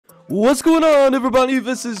What's going on, everybody?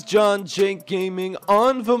 This is John Jake Gaming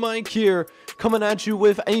on the mic here, coming at you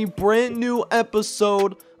with a brand new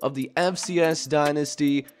episode of the FCS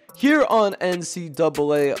Dynasty here on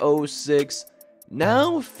NCAA 06,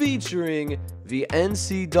 now featuring the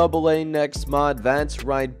NCAA Next mod. That's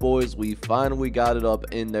right, boys, we finally got it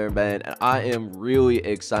up in there, man, and I am really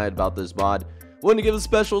excited about this mod. Want to give a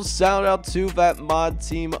special shout out to that mod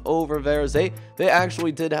team over there, as they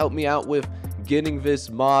actually did help me out with getting this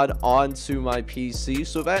mod onto my PC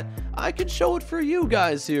so that I can show it for you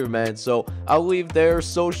guys here, man. So I'll leave their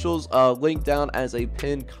socials linked down as a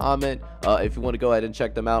pinned comment if you want to go ahead and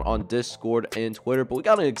check them out on Discord and Twitter. But we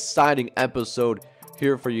got an exciting episode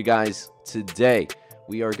here for you guys today.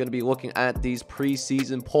 We are going to be looking at these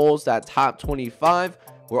preseason polls, that top 25.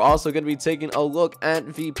 We're also going to be taking a look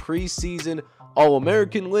at the preseason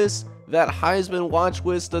All-American list, that Heisman watch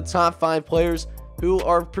list, the top 5 players who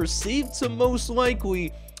are perceived to most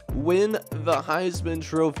likely win the Heisman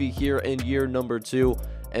Trophy here in year number 2.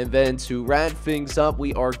 And then to wrap things up,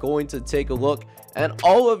 we are going to take a look at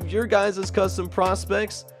all of your guys' custom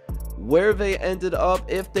prospects, where they ended up,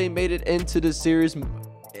 if they made it into the series,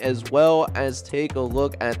 as well as take a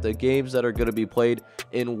look at the games that are going to be played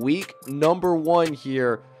in week number 1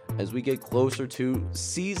 here as we get closer to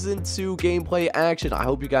season 2 gameplay action. I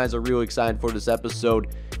hope you guys are really excited for this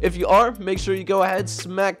episode. If you are, make sure you go ahead,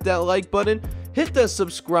 smack that like button, hit that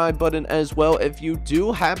subscribe button as well if you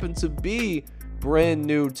do happen to be brand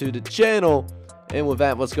new to the channel. And with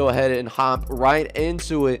that, let's go ahead and hop right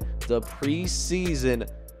into it. The preseason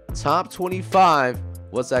top 25.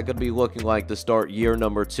 What's that going to be looking like to start year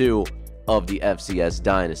number 2 of the FCS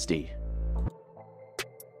Dynasty?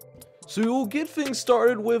 So we'll get things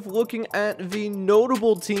started with looking at the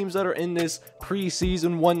notable teams that are in this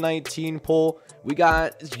preseason 119 poll. We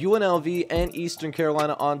got UNLV and Eastern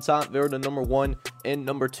Carolina on top. They're the number 1 and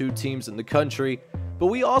number 2 teams in the country. But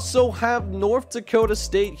we also have North Dakota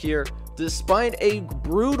State here. Despite a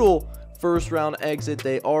brutal first round exit,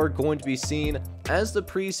 they are going to be seen as the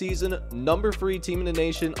preseason number 3 team in the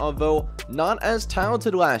nation, although not as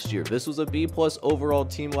talented last year. This was a B+ overall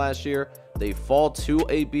team last year. They fall to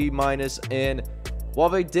a B-, and while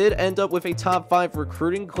they did end up with a top 5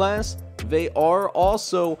 recruiting class, they are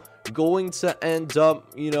also going to end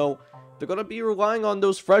up, they're going to be relying on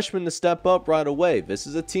those freshmen to step up right away. This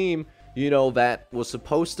is a team, that was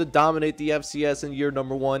supposed to dominate the FCS in year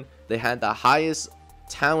number 1. They had the highest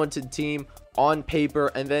talented team on paper,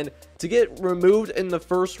 and then to get removed in the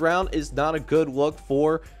first round is not a good look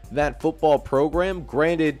for that football program.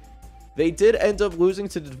 Granted, they did end up losing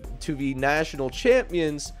to the national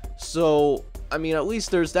champions, so I mean, at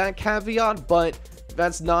least there's that caveat, but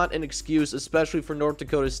that's not an excuse, especially for North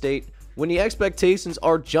Dakota State, when the expectations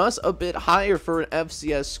are just a bit higher for an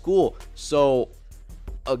FCS school. So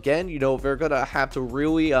again, they're gonna have to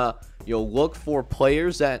really look for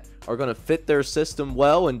players that are going to fit their system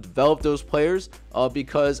well and develop those players,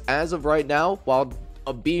 because as of right now, while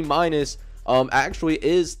a B- actually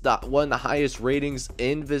is one of the highest ratings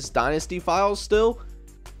in this dynasty file, still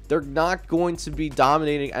they're not going to be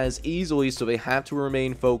dominating as easily, so they have to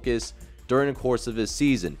remain focused during the course of this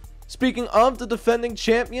season. Speaking of the defending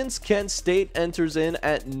champions, Kent State enters in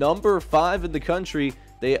at number 5 in the country.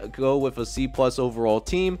 They go with a C+ overall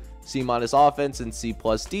team, C- offense, and C+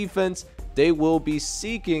 defense. They will be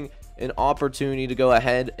seeking an opportunity to go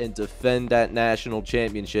ahead and defend that national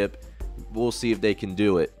championship. We'll see if they can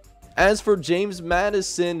do it. As for James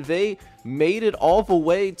Madison, they made it all the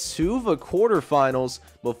way to the quarterfinals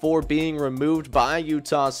before being removed by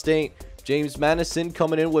Utah State. James Madison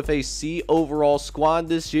coming in with a C overall squad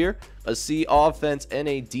this year, a C offense, and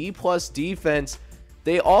a D+ defense.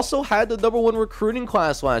 They also had the number 1 recruiting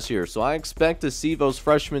class last year, so I expect to see those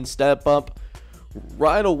freshmen step up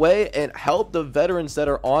right away and help the veterans that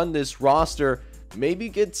are on this roster maybe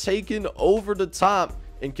get taken over the top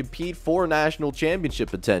and compete for a national championship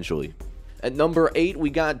potentially. At number 8, we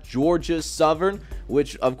got Georgia Southern,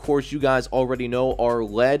 which of course you guys already know are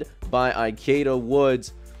led by Ikeda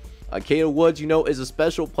Woods. Ikeda Woods, is a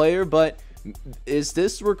special player, but is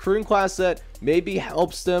this recruiting class that maybe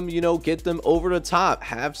helps them, get them over the top,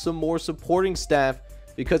 have some more supporting staff?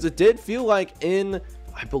 Because it did feel like in,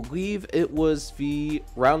 I believe it was the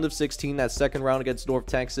round of 16, that second round against North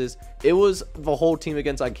Texas, it was the whole team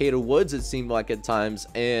against Ikeda Woods, it seemed like at times,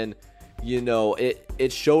 and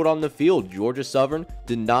it showed on the field. Georgia Southern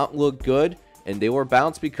did not look good, and they were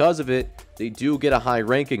bounced because of it. They do get a high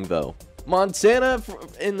ranking though. Montana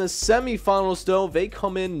in the semifinals though, they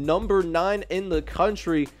come in number 9 in the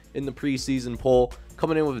country in the preseason poll,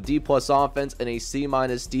 coming in with a D+ offense and a C-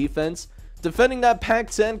 defense, defending that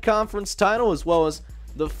Pac-10 conference title, as well as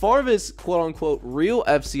the farthest quote-unquote real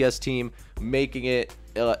FCS team making it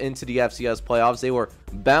into the FCS playoffs. They were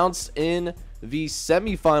bounced in the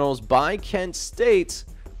semifinals by Kent State.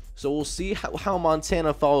 So we'll see how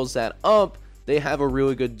Montana follows that up. They have a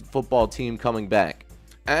really good football team coming back.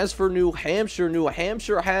 As for New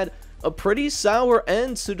Hampshire had a pretty sour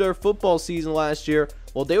end to their football season last year.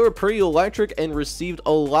 While they were pretty electric and received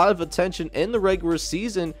a lot of attention in the regular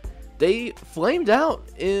season, they flamed out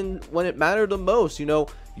when it mattered the most. You know,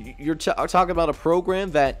 you're talking about a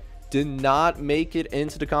program that did not make it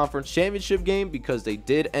into the conference championship game because they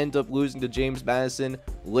did end up losing to James Madison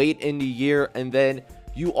late in the year. And then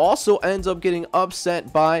you also end up getting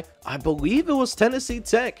upset by, I believe it was Tennessee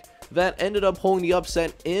Tech, that ended up pulling the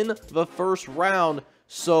upset in the first round.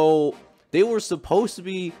 So they were supposed to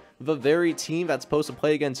be the very team that's supposed to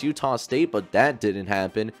play against Utah State, but that didn't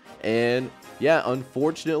happen. And yeah,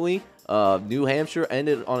 unfortunately, New Hampshire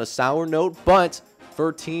ended on a sour note, but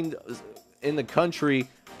 13th in the country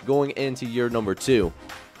going into year number 2.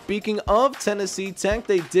 Speaking of Tennessee Tech,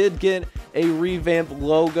 they did get a revamped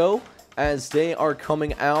logo as they are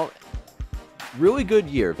coming out. Really good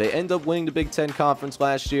year. They end up winning the Big Ten Conference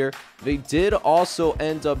last year. They did also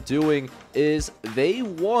end up doing is they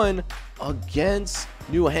won against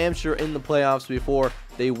New Hampshire in the playoffs before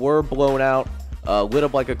they were blown out, lit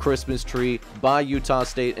up like a Christmas tree by Utah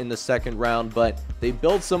State in the second round, but they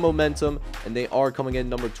built some momentum and they are coming in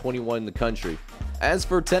number 21 in the country. As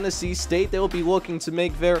for Tennessee State, they will be looking to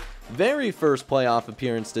make their very first playoff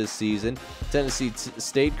appearance this season. Tennessee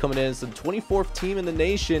State coming in as the 24th team in the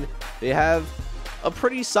nation. They have a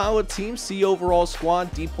pretty solid team, C overall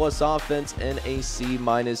squad, D+ offense, and a C-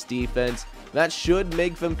 defense. That should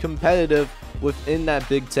make them competitive within that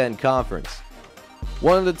Big Ten conference.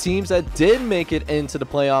 One of the teams that did make it into the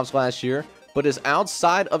playoffs last year, but is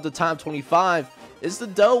outside of the top 25, is the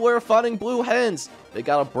Delaware Fighting Blue Hens. They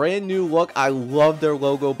got a brand new look. I love their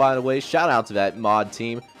logo, by the way. Shout out to that mod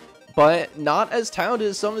team. But not as talented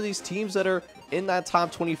as some of these teams that are in that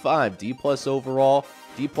top 25. D+ overall,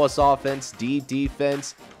 D+ offense, D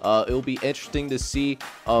defense. It'll be interesting to see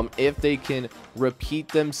if they can repeat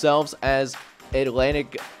themselves as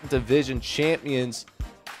Atlantic Division champions.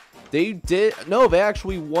 They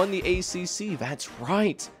actually won the ACC. That's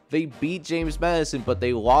right. They beat James Madison, but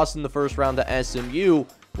they lost in the first round to SMU.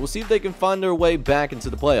 We'll see if they can find their way back into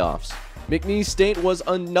the playoffs. McNeese State was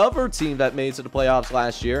another team that made it to the playoffs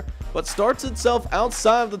last year, but starts itself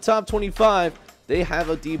outside of the top 25. They have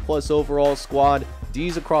a D+ overall squad,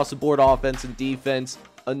 D's across the board offense and defense.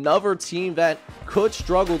 Another team that could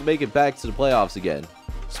struggle to make it back to the playoffs again.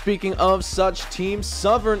 Speaking of such teams,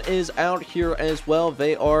 Southern is out here as well.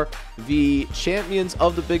 They are the champions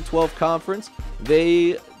of the Big 12 Conference.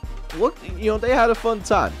 They they had a fun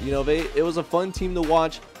time. It was a fun team to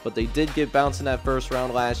watch, but they did get bounced in that first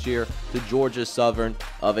round last year to Georgia Southern.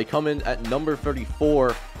 They come in at number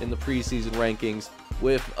 34 in the preseason rankings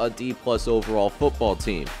with a D+ overall football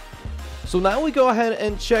team. So now we go ahead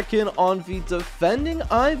and check in on the defending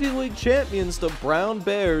Ivy League champions, the Brown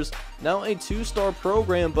Bears. Now a 2-star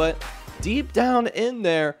program, but deep down in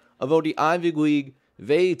there, although the Ivy League,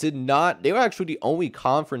 they were actually the only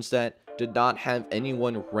conference that did not have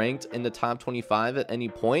anyone ranked in the top 25 at any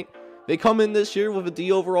point. They come in this year with a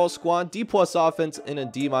D overall squad, D+ offense, and a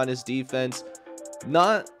D- defense.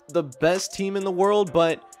 Not the best team in the world,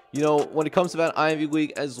 but when it comes to that Ivy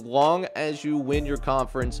League, as long as you win your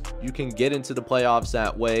conference, you can get into the playoffs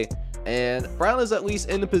that way. And Brown is at least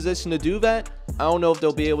in the position to do that. I don't know if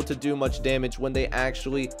they'll be able to do much damage when they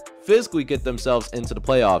actually physically get themselves into the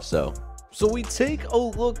playoffs, though. So we take a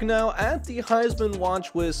look now at the Heisman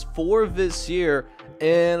watch list for this year,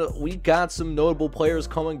 and we got some notable players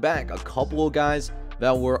coming back. A couple of guys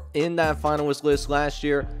that were in that finalist list last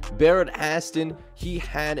year. Barrett Aston, he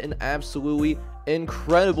had an absolutely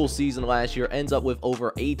incredible season last year, ends up with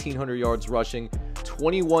over 1,800 yards rushing,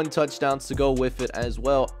 21 touchdowns to go with it as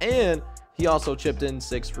well, and he also chipped in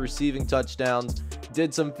 6 receiving touchdowns,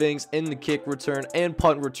 did some things in the kick return and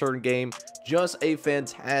punt return game. Just a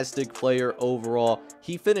fantastic player overall.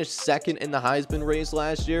 He finished second in the Heisman race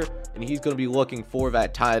last year, and he's going to be looking for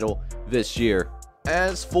that title this year.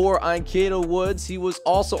 As for Ikeda Woods, he was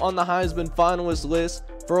also on the Heisman finalist list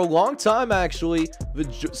for a long time, actually.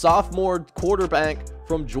 The sophomore quarterback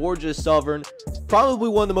from Georgia Southern, probably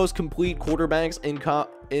one of the most complete quarterbacks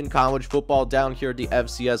in college football down here at the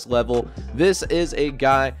FCS level. This is a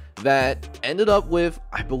guy that ended up with,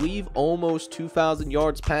 I believe, almost 2,000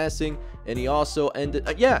 yards passing, and he also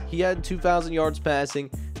he had 2,000 yards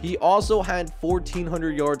passing. He also had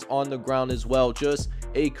 1,400 yards on the ground as well. Just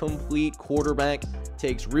a complete quarterback,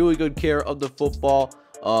 takes really good care of the football.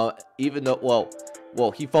 Even though,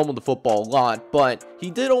 Well, he fumbled the football a lot, but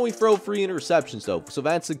he did only throw 3 interceptions though, so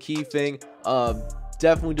that's a key thing.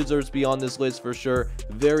 Definitely deserves to be on this list for sure.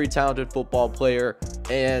 Very talented football player,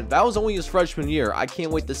 and that was only his freshman year. I can't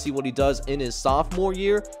wait to see what he does in his sophomore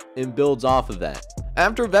year and builds off of that.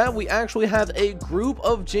 After that, we actually have a group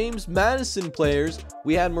of James Madison players.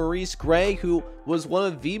 We had Maurice Gray, who was one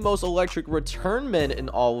of the most electric return men in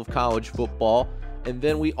all of college football. And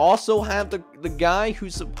then we also have the guy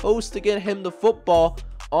who's supposed to get him the football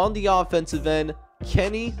on the offensive end,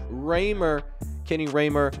 Kenny Raymer. Kenny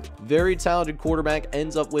Raymer, very talented quarterback,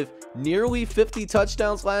 ends up with nearly 50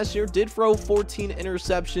 touchdowns last year, did throw 14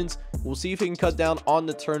 interceptions. We'll see if he can cut down on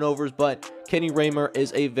the turnovers, but Kenny Raymer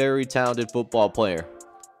is a very talented football player.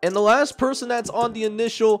 And the last person that's on the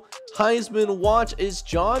initial Heisman watch is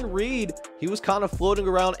John Reed. He was kind of floating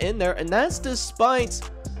around in there, and that's despite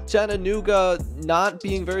Chattanooga not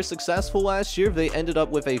being very successful last year. They ended up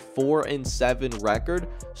with a 4-7 record,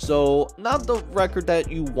 so not the record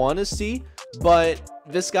that you want to see, but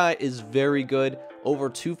this guy is very good. Over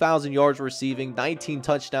 2,000 yards receiving, 19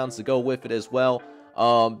 touchdowns to go with it as well.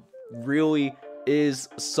 Really is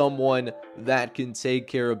someone that can take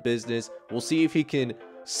care of business. We'll see if he can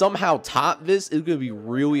somehow top this. It's going to be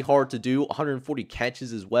really hard to do. 140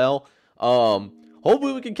 catches as well.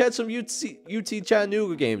 Hopefully we can catch some UT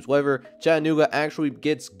Chattanooga games, whether Chattanooga actually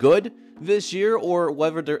gets good this year or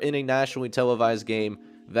whether they're in a nationally televised game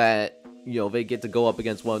that, you know, they get to go up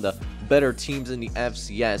against one of the better teams in the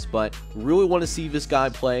FCS. But really want to see this guy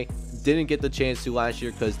play. Didn't get the chance to last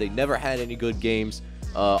year because they never had any good games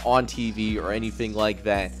on TV or anything like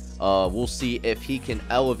that. We'll see if he can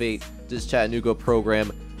elevate this Chattanooga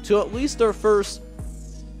program to at least their first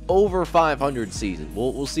over 500 season.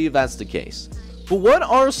 We'll see if that's the case. But what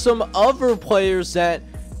are some other players that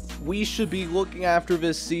we should be looking after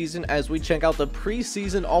this season as we check out the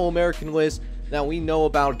preseason All-American list? Now, we know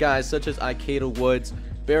about guys such as Ikeda Woods,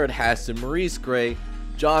 Barrett Haston, Maurice Gray,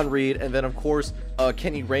 John Reed, and then, of course,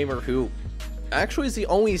 Kenny Raymer, who actually is the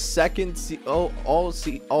only second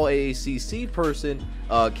All-ACC person.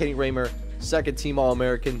 Kenny Raymer, second team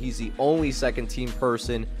All-American. He's the only second team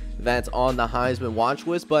person that's on the Heisman watch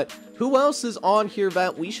list. But who else is on here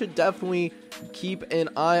that we should definitely keep an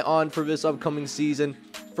eye on for this upcoming season?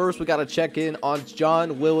 First, we got to check in on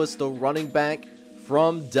John Willis, the running back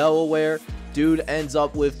from Delaware. Dude ends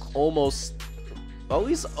up with almost at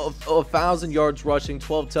least 1,000 yards rushing,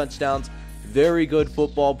 12 touchdowns. Very good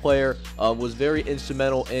football player. Was very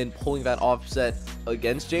instrumental in pulling that offset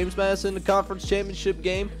against James Madison in the conference championship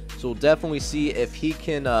game. So we'll definitely see if he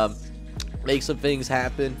can make some things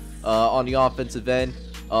happen on the offensive end.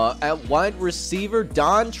 At wide receiver,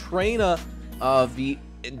 Don Traina. The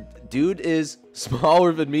dude is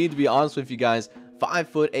smaller than me, to be honest with you guys.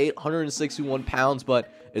 5'8", 161 pounds,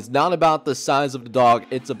 but it's not about the size of the dog.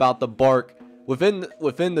 It's about the bark within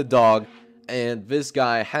the dog. And this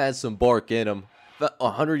guy has some bark in him.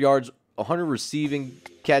 100 yards, 100 receiving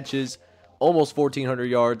catches, almost 1,400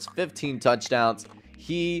 yards, 15 touchdowns.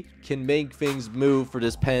 He can make things move for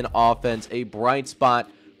this Penn offense. A bright spot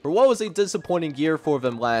for what was a disappointing year for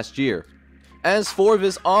them last year. As for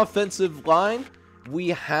this offensive line, we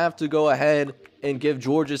have to go ahead and give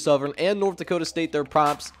Georgia Southern and North Dakota State their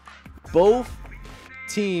props. Both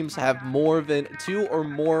teams have more than 2 or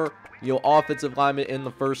more offensive linemen in the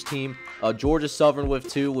first team. Georgia Southern with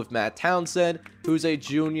 2, with Matt Townsend, who's a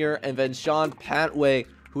junior, and then Sean Patway,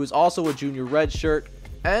 who is also a junior redshirt.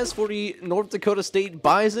 As for the North Dakota State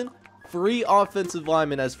Bison, 3 offensive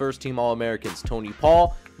linemen as first-team All-Americans. Tony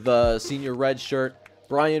Paul, the senior redshirt.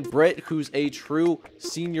 Brian Britt, who's a true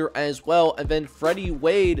senior as well. And then Freddie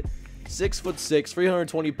Wade, 6'6",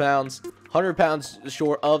 320 pounds, 100 pounds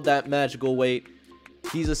short of that magical weight.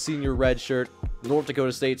 He's a senior redshirt. North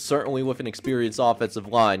Dakota State certainly with an experienced offensive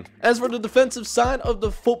line. As for the defensive side of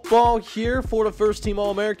the football here for the first team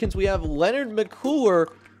All-Americans, we have Leonard McCuller,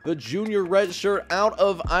 the junior redshirt out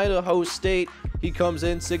of Idaho State. He comes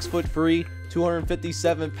in 6'3",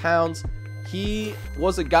 257 pounds. He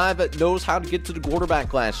was a guy that knows how to get to the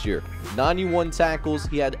quarterback last year. 91 tackles.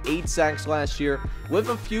 He had 8 sacks last year with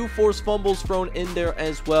a few forced fumbles thrown in there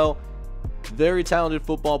as well. Very talented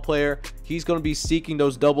football player. He's going to be seeking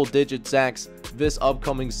those double-digit sacks this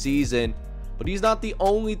upcoming season. But he's not the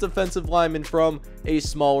only defensive lineman from a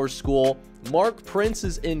smaller school. Mark Prince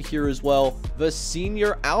is in here as well, the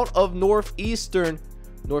senior out of Northeastern.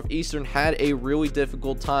 Northeastern had a really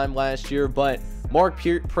difficult time last year, but Mark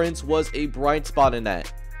Prince was a bright spot in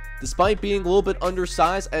that. Despite being a little bit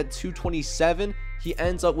undersized at 227, he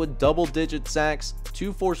ends up with double-digit sacks,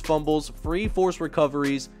 2 forced fumbles, 3 forced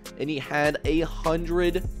recoveries, and he had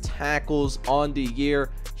 100 tackles on the year.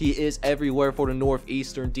 He is everywhere for the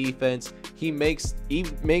Northeastern defense. He makes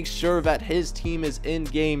sure that his team is in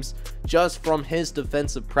games just from his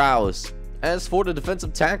defensive prowess. As for the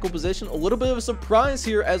defensive tackle position, a little bit of a surprise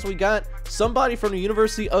here as we got somebody from the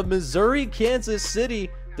University of Missouri, Kansas City,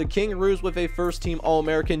 the Kangaroos, with a first-team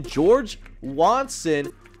All-American, George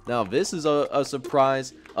Watson. Now, this is a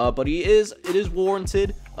surprise, but it is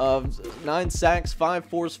warranted. 9 sacks, 5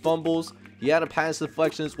 forced fumbles. He had a pass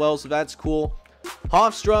deflection as well, so that's cool.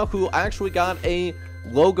 Hofstra, who actually got a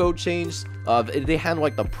logo change. They had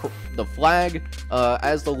like the flag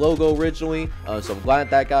as the logo originally, so I'm glad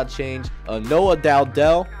that got changed. Noah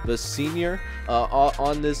Dowdell, the senior,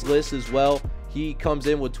 on this list as well. He comes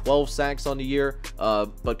in with 12 sacks on the year,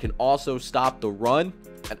 but can also stop the run.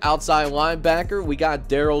 An outside linebacker, we got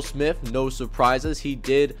Daryl Smith. No surprises, he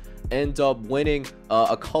did end up winning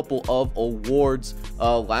a couple of awards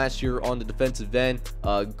last year on the defensive end.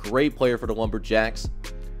 Great player for the Lumberjacks.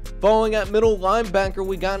 Following at middle linebacker,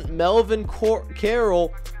 we got Melvin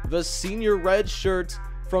Carroll, the senior red shirt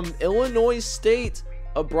from Illinois State.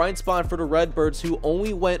 A bright spot for the Redbirds, who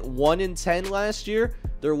only went 1-10 last year.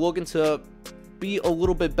 They're looking to be a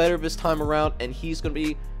little bit better this time around, and he's going to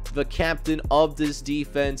be the captain of this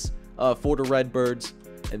defense for the Redbirds.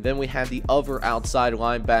 And then we have the other outside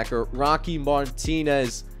linebacker, Rocky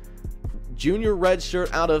Martinez, junior red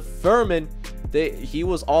shirt out of Furman. He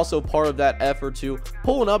was also part of that effort to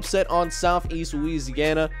pull an upset on Southeast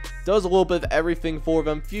Louisiana. Does a little bit of everything for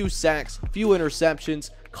them. Few sacks, few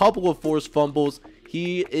interceptions, couple of forced fumbles.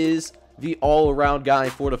 He is the all-around guy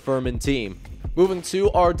for the Furman team. Moving to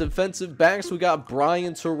our defensive backs, we got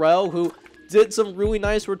Brian Terrell, who did some really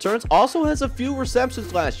nice returns. Also has a few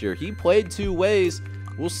receptions last year. He played 2 ways.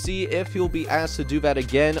 We'll see if he'll be asked to do that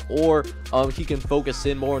again, or he can focus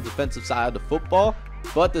in more on the defensive side of the football.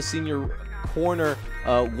 But the senior corner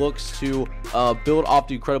looks to build off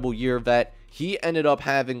the incredible year that he ended up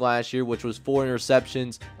having last year, which was 4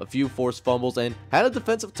 interceptions, a few forced fumbles, and had a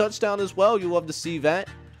defensive touchdown as well. You love to see that.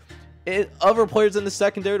 Other players in the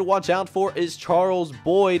secondary to watch out for is Charles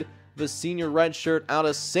Boyd, the senior red shirt out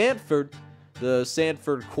of Sanford. The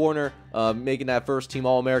Sanford corner making that first-team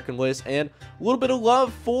All-American list. And a little bit of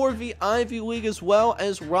love for the Ivy League as well,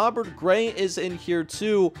 as Robert Gray is in here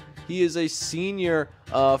too. He is a senior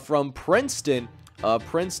from Princeton.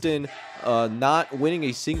 Princeton not winning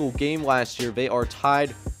a single game last year. They are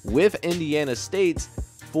tied with Indiana State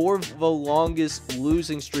for the longest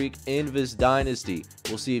losing streak in this dynasty.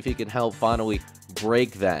 We'll see if he can help finally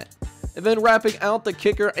break that. And then wrapping out the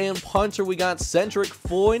kicker and punter, we got Cedric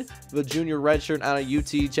Floyd, the junior redshirt out of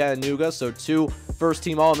UT Chattanooga. So 2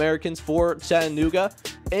 first-team All-Americans for Chattanooga.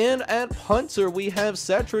 And at punter, we have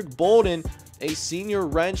Cedric Bolden, a senior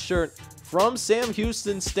redshirt from Sam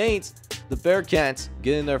Houston State. The Bearcats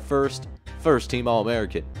getting their first-team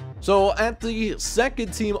All-American. So at the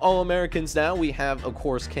second-team All-Americans now, we have, of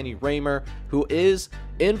course, Kenny Raymer, who is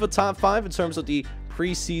in the top 5 in terms of the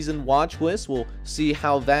preseason watch list. We'll see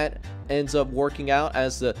how that ends up working out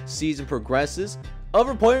as the season progresses.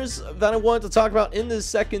 Other players that I wanted to talk about in this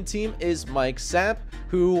second team is Mike Sapp,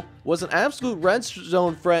 who was an absolute red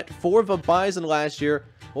zone threat for the Bison last year.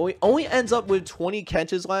 Well, he only ends up with 20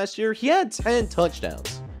 catches last year. He had 10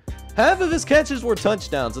 touchdowns. Half of his catches were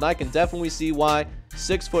touchdowns, and I can definitely see why.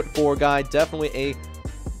 6'4" guy, definitely a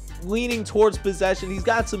leaning towards possession. He's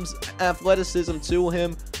got some athleticism to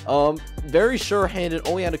him. Very sure-handed.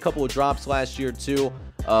 Only had a couple of drops last year too.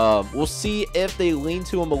 We'll see if they lean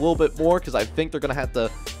to him a little bit more, because I think they're going to have to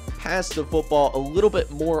pass the football a little bit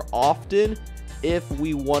more often if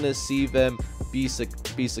we want to see them be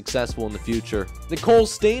successful in the future. Nicole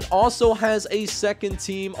State also has a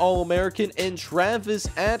second-team All-American in Travis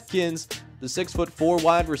Atkins, the 6'4"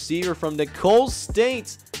 wide receiver from Nicole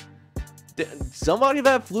State. Somebody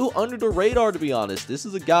that flew under the radar, to be honest. This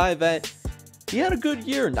is a guy that he had a good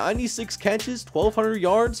year. 96 catches, 1,200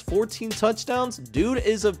 yards, 14 touchdowns. Dude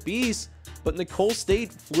is a beast. But Nicole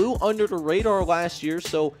State flew under the radar last year,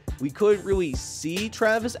 so we couldn't really see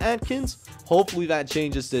Travis Atkins. Hopefully that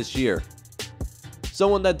changes this year.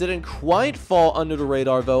 Someone that didn't quite fall under the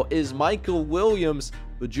radar, though, is Michael Williams,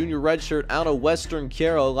 the junior redshirt out of Western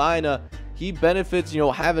Carolina. He benefits,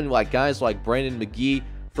 having like guys like Brandon McGee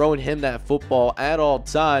throwing him that football at all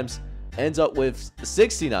times. Ends up with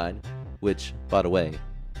 69, which, by the way,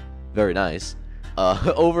 very nice.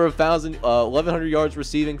 Over 1,100 yards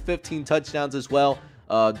receiving, 15 touchdowns as well.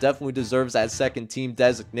 Definitely deserves that second team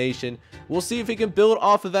designation. We'll see if he can build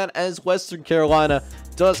off of that, as Western Carolina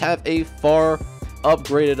does have a far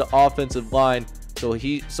upgraded offensive line.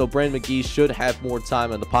 So Brandon McGee should have more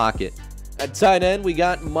time in the pocket. At tight end, we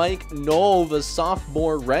got Mike Knoll, the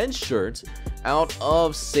sophomore redshirt out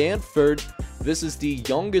of Sanford. This is the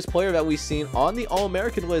youngest player that we've seen on the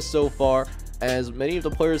All-American list so far, as many of the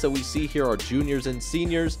players that we see here are juniors and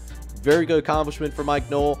seniors. Very good accomplishment for Mike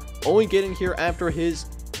Knoll, only getting here after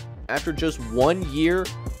just 1 year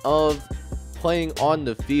of playing on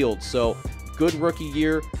the field. So good rookie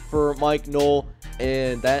year for Mike Knoll,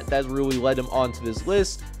 and that's really led him onto this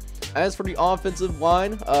list. As for the offensive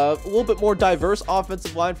line, a little bit more diverse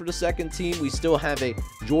offensive line for the second team. We still have a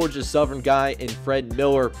Georgia Southern guy in Fred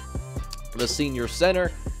Miller, the senior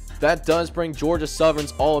center. That does bring Georgia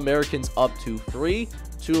Southern's All-Americans up to 3,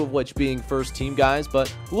 2 of which being first team guys, but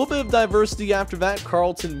a little bit of diversity after that.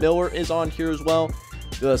 Carlton Miller is on here as well,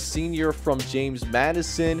 the senior from James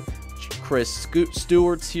Madison. Chris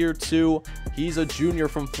Stewart's here too. He's a junior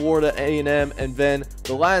from Florida A&M. And then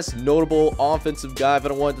the last notable offensive guy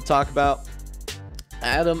that I wanted to talk about,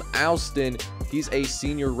 Adam Alston. He's a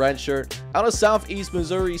senior redshirt out of Southeast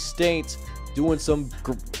Missouri State, doing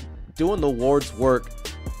the Lord's work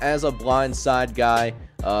as a blindside guy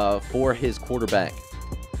for his quarterback.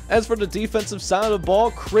 As for the defensive side of the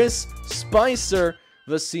ball, Chris Spicer,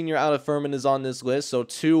 the senior out of Furman, is on this list. So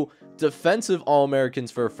 2 defensive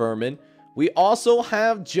All-Americans for Furman. We also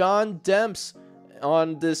have John Demps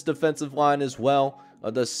on this defensive line as well.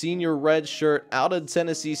 The senior red shirt out of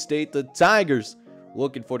Tennessee State. The Tigers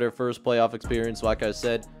looking for their first playoff experience, like I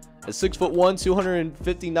said. At 6'1",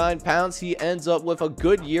 259 pounds, he ends up with a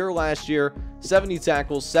good year last year. 70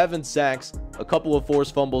 tackles, 7 sacks, a couple of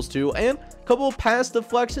forced fumbles too, and a couple of pass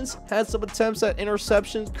deflections. Had some attempts at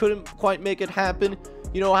interceptions, couldn't quite make it happen.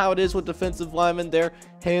 You know how it is with defensive linemen. Their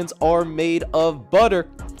hands are made of butter.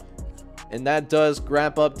 And that does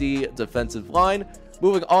wrap up the defensive line.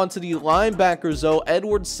 Moving on to the linebackers, though,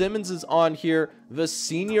 Edward Simmons is on here, the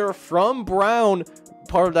senior from Brown,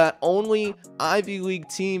 part of that only Ivy League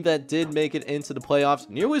team that did make it into the playoffs.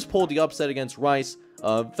 Nearly pulled the upset against Rice,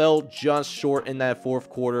 fell just short in that fourth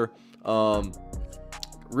quarter.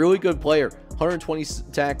 Really good player, 120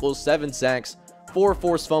 tackles, 7 sacks, 4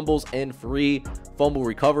 forced fumbles, and 3 fumble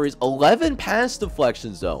recoveries. 11 pass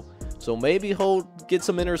deflections, though. So maybe he'll get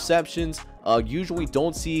some interceptions. Usually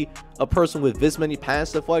don't see a person with this many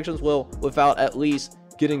pass deflections without at least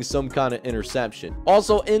getting some kind of interception.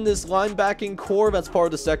 Also in this linebacking core that's part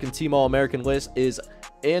of the second team All-American list is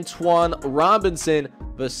Antoine Robinson,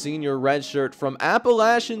 the senior redshirt from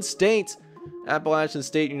Appalachian State. Appalachian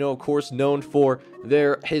State, you know, of course, known for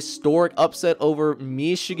their historic upset over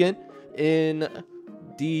Michigan in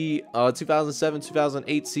the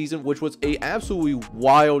 2007-2008 season, which was a absolutely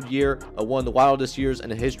wild year, one of the wildest years in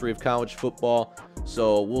the history of college football.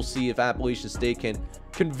 So we'll see if Appalachian State can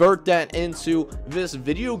convert that into this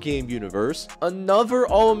video game universe. Another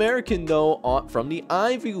All-American, though, from the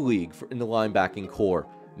Ivy League in the linebacking core,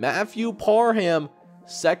 Matthew Parham,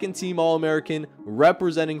 second team All-American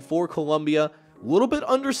representing for Columbia. A little bit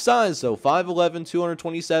undersized, though, 5'11",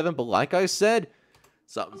 227, but like I said,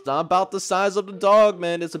 so it's not about the size of the dog,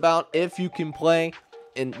 man. It's about if you can play.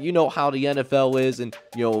 And you know how the NFL is and,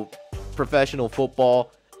 you know, professional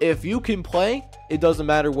football. If you can play, it doesn't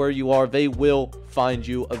matter where you are. They will find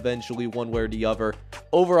you eventually one way or the other.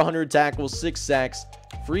 Over 100 tackles, 6 sacks,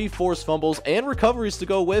 3 forced fumbles, and recoveries to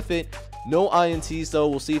go with it. No INTs, though.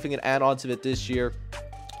 We'll see if he can add on to it this year.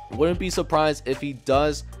 Wouldn't be surprised if he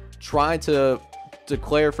does try to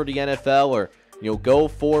declare for the NFL or, you know, go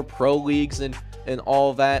for pro leagues and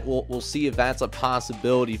all that. We'll see if that's a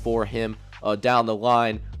possibility for him down the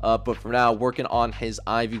line. But for now, working on his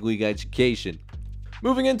Ivy League education.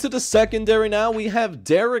 Moving into the secondary now, we have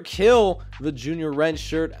Derek Hill, the junior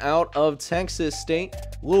redshirt out of Texas State.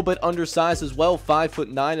 A little bit undersized as well,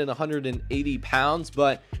 5'9" and 180 pounds.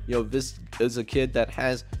 But, you know, this is a kid that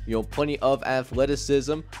has, you know, plenty of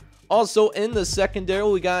athleticism. Also in the secondary,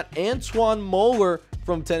 we got Antoine Moeller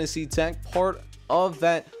from Tennessee Tech, part of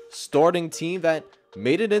that starting team that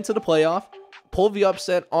made it into the playoff, pulled the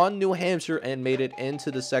upset on New Hampshire, and made it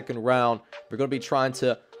into the second round. We're going to be trying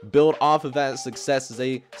to build off of that success as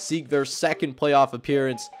they seek their second playoff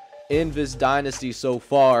appearance in this dynasty so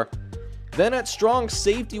far. Then at strong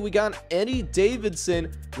safety, we got Eddie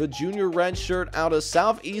Davidson, the junior redshirt out of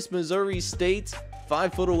Southeast Missouri State,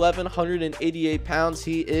 5'11", 188 pounds.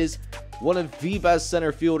 He is one of the best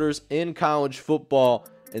center fielders in college football,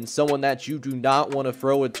 and someone that you do not want to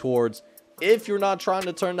throw it towards if you're not trying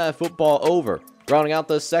to turn that football over. Rounding out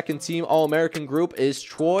the second team All-American group is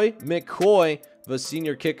Troy McCoy, the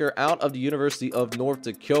senior kicker out of the University of North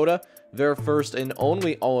Dakota, their first and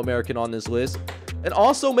only All-American on this list. And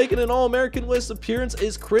also making an All-American list appearance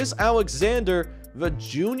is Chris Alexander, the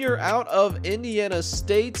junior out of Indiana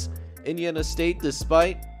State. Indiana State,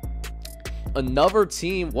 despite another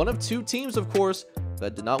team, one of two teams, of course,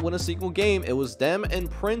 that did not win a single game. It was them and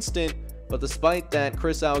Princeton. But despite that,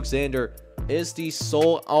 Chris Alexander is the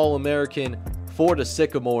sole All-American for the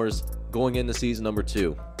Sycamores going into season number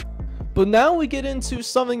 2. But now we get into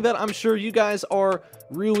something that I'm sure you guys are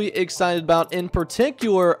really excited about in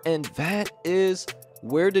particular, and that is,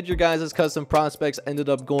 where did your guys' custom prospects ended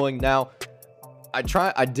up going? Now,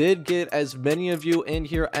 I did get as many of you in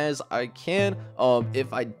here as I can.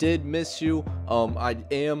 If I did miss you, I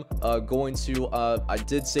am going to, I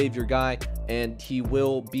did save your guy, and he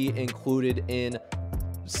will be included in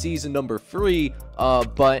season number 3. I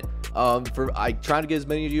try to get as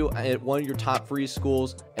many of you at one of your top 3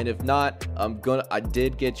 schools, and if not, I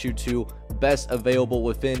did get you to best available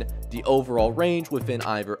within the overall range within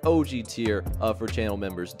either OG tier for channel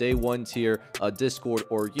members, day 1 tier, Discord,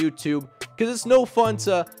 or YouTube, because it's no fun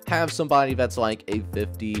to have somebody that's like a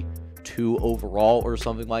 52 overall or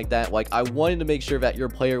something like that. Like, I wanted to make sure that your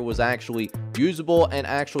player was actually usable and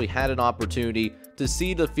actually had an opportunity to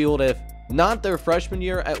see the field, if not their freshman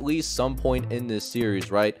year, at least some point in this series,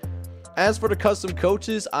 right? As for the custom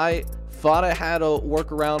coaches, I thought I had a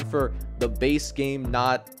workaround for the base game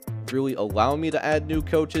not really allowing me to add new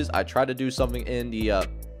coaches. I tried to do something in the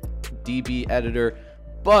DB editor,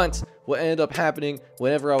 but what ended up happening,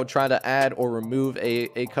 whenever I would try to add or remove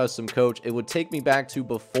a custom coach, it would take me back to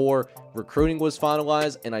before recruiting was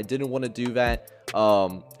finalized, and I didn't want to do that.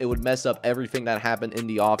 It would mess up everything that happened in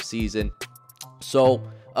the off season. So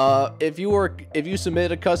if you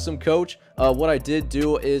submitted a custom coach, what I did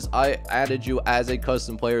do is I added you as a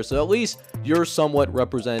custom player, so at least you're somewhat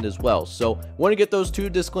represented as well. So want to get those 2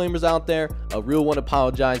 disclaimers out there. I really want to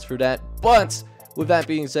apologize for that. But with that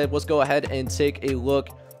being said, let's go ahead and take a look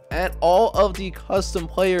at all of the custom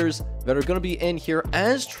players that are going to be in here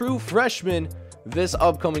as true freshmen this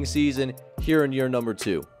upcoming season here in year number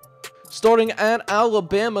 2. Starting at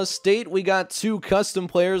Alabama State, we got 2 custom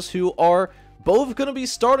players who are both going to be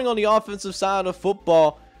starting on the offensive side of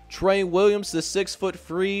football. Trey Williams, the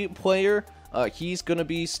 6'3" player, he's going to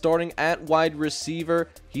be starting at wide receiver.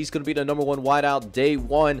 He's going to be the number 1 wideout day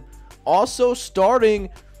 1. Also starting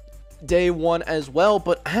day 1 as well,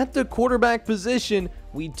 but at the quarterback position,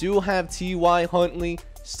 we do have T.Y. Huntley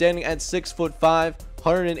standing at 6'5",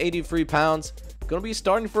 183 pounds. Going to be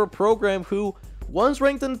starting for a program who was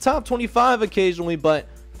ranked in the top 25 occasionally, but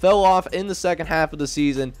fell off in the second half of the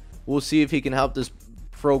season. We'll see if he can help this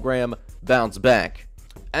program bounce back.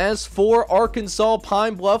 As for Arkansas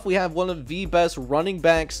Pine Bluff, we have one of the best running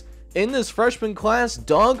backs in this freshman class,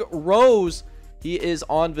 Doug Rose. He is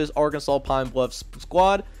on this Arkansas Pine Bluff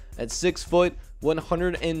squad at 6 foot,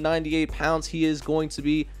 198 pounds. He is going to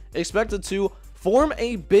be expected to form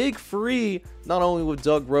a big three, not only with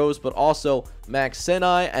Doug Rose, but also Max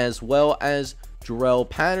Senai, as well as Jarrell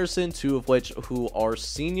Patterson, 2 of which who are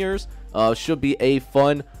seniors. Should be a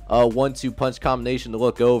fun 1-2 punch combination to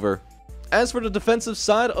look over. As for the defensive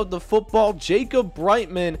side of the football, Jacob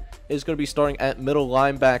Brightman is going to be starting at middle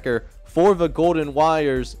linebacker for the Golden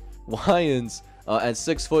Lions at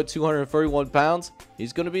 6 foot, 231 pounds.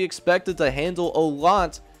 He's going to be expected to handle a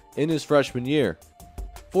lot in his freshman year.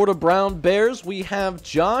 For the Brown Bears, we have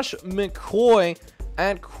Josh McCoy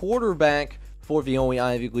at quarterback for the only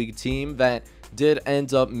Ivy League team that did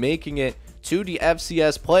end up making it to the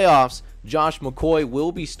FCS playoffs. Josh McCoy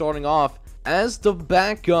will be starting off as the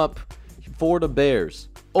backup for the Bears.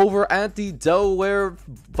 Over at the Delaware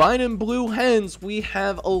Vine and Blue Hens, we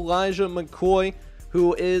have Elijah McCoy,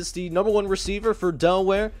 who is the number 1 receiver for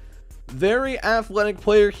Delaware. Very athletic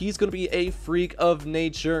player. He's going to be a freak of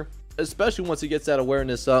nature, especially once he gets that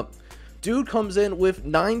awareness up. Dude comes in with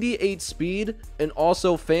 98 speed and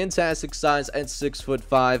also fantastic size at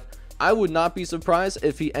 6'5". I would not be surprised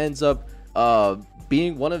if he ends up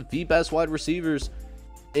being one of the best wide receivers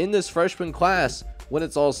in this freshman class when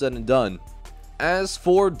it's all said and done. As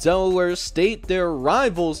for Delaware State, their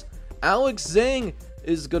rivals, Alex Zhang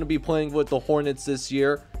is going to be playing with the Hornets this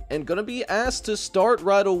year and going to be asked to start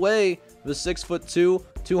right away. The 6'2",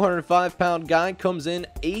 205-pound guy comes in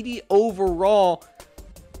 80 overall.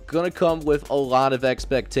 Going to come with a lot of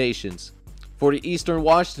expectations. For the Eastern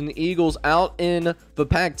Washington Eagles out in the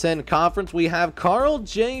Pac-10 Conference, we have Carl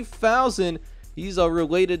J. Fousen. He's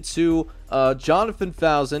related to Jonathan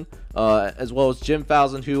Fousen, as well as Jim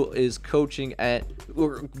Fousen, who is coaching at,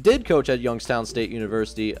 or did coach at Youngstown State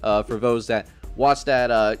University. For those that watched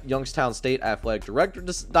that Youngstown State Athletic Director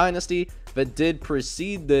Dynasty that did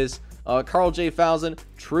precede this, Carl J. Fousen,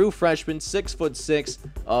 true freshman,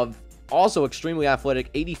 6'6", also extremely athletic,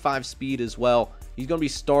 85 speed as well. He's going to be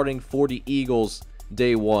starting for the Eagles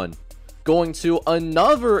day 1. Going to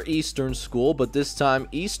another Eastern school, but this time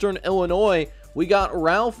Eastern Illinois, we got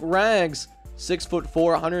Ralph Rags,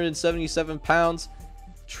 6'4", 177 pounds,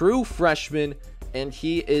 true freshman, and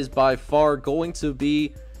he is by far going to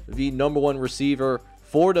be the #1 receiver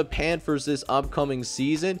for the Panthers this upcoming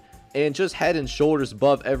season, and just head and shoulders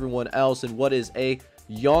above everyone else in what is a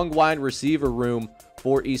young wide receiver room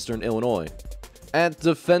for Eastern Illinois. At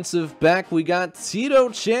defensive back, we got Tito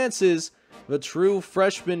Chances, the true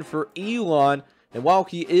freshman for Elon, and while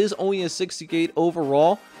he is only a 68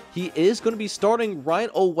 overall, he is going to be starting right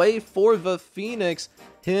away for the Phoenix.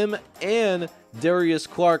 Him and Darius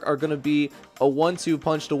Clark are going to be a 1-2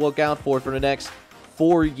 punch to look out for the next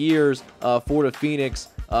 4 years for the Phoenix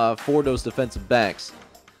for those defensive backs.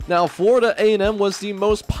 Now, Florida A&M was the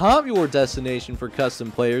most popular destination for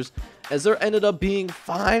custom players, as there ended up being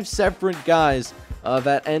 5 separate guys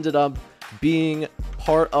that ended up being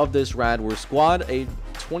part of this Radware squad, a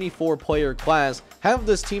 24-player class. Half of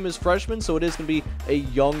this team is freshmen, so it is going to be a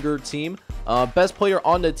younger team. Best player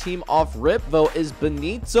on the team off rip, though, is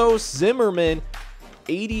Benito Zimmerman,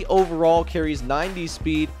 80 overall, carries 90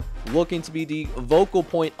 speed, looking to be the vocal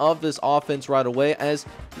point of this offense right away. As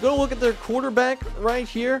you're going to look at their quarterback right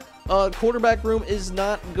here, quarterback room is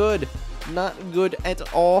not good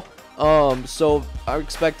at all. So I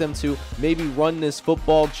expect them to maybe run this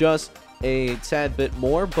football just a tad bit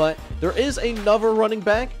more, but there is another running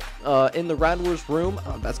back in the Radware's room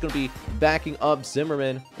that's going to be backing up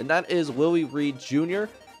Zimmerman, and that is Willie Reed Jr.,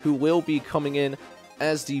 who will be coming in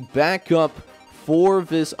as the backup for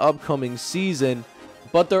this upcoming season.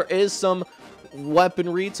 But there is some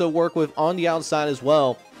weaponry to work with on the outside as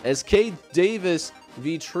well, as Cade Davis,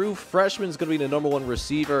 the true freshman, is going to be the #1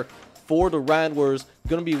 receiver for the Radwares,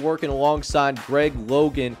 going to be working alongside Greg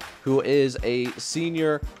Logan, who is a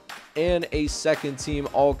senior and a second-team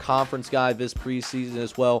all-conference guy this preseason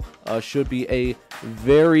as well. Should be a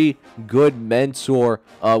very good mentor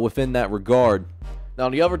within that regard. Now,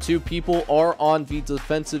 the other 2 people are on the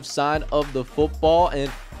defensive side of the football, and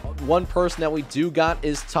one person that we do got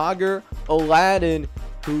is Tiger Aladdin,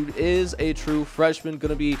 who is a true freshman, going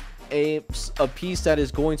to be a piece that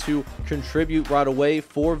is going to contribute right away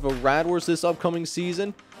for the Radwares this upcoming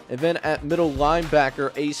season. And then at middle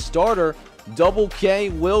linebacker, a starter, Double K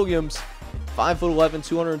Williams, 5'11",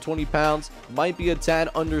 220 pounds, might be a tad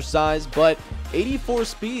undersized, but 84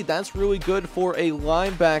 speed, that's really good for a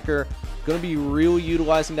linebacker. Going to be really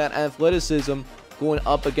utilizing that athleticism going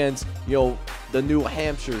up against, you know, the New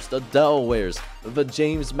Hampshires, the Delawares, the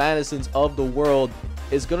James Madisons of the world.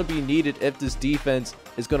 Is going to be needed if this defense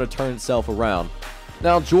is going to turn itself around.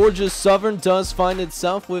 Now, Georgia Southern does find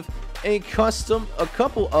itself with a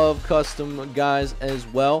couple of custom guys as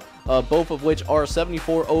well, both of which are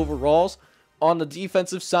 74 overalls. On the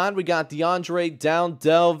defensive side, we got DeAndre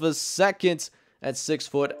Dowdell II at 6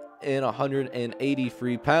 foot and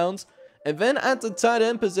 183 pounds. And then at the tight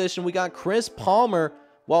end position, we got Chris Palmer.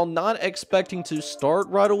 While not expecting to start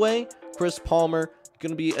right away, Chris Palmer going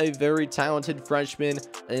to be a very talented freshman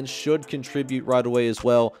and should contribute right away as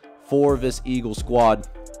well for this Eagle squad.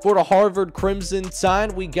 For the Harvard Crimson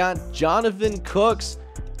Tide, we got Jonathan Cooks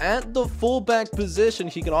at the fullback position.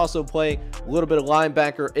 He can also play a little bit of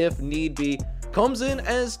linebacker if need be. Comes in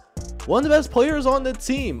as one of the best players on the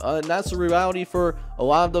team, and that's the reality for a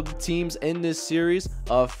lot of the teams in this series.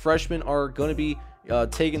 Freshmen are going to be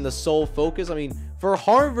taking the sole focus. I mean, for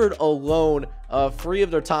Harvard alone, 3 of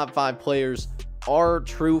their top 5 players are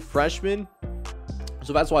true freshmen,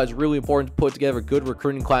 so that's why it's really important to put together a good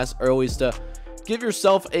recruiting class early, is to give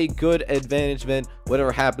yourself a good advantage. Then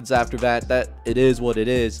whatever happens after that, it is what it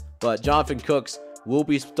is. But Jonathan Cooks will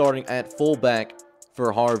be starting at fullback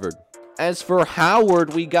for Harvard. As for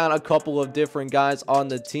Howard, we got a couple of different guys on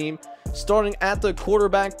the team. Starting at the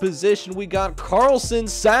quarterback position, we got Carlson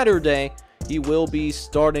Saturday. He will be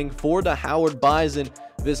starting for the Howard Bison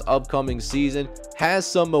this upcoming season. Has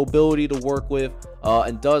some mobility to work with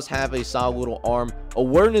and does have a solid little arm.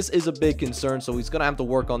 Awareness is a big concern, so he's going to have to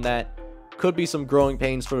work on that. Could be some growing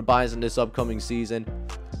pains for the Bison this upcoming season.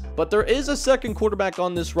 But there is a second quarterback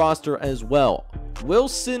on this roster as well.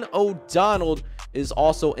 Wilson O'Donnell is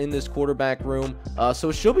also in this quarterback room. So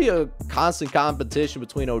it should be a constant competition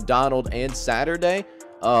between O'Donnell and Saturday.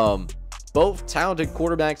 Both talented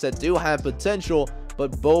quarterbacks that do have potential,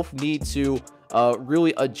 but both need to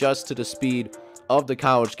really adjust to the speed of the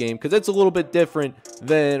college game, because it's a little bit different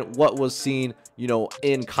than what was seen, you know,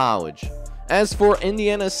 in college. As for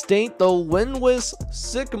Indiana State, the winless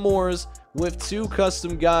Sycamores with 2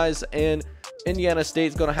 custom guys, and Indiana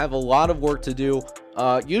State's going to have a lot of work to do.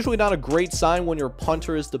 Usually not a great sign when your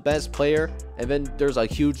punter is the best player, and then there's a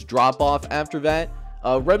huge drop-off after that.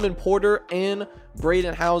 Redmond Porter and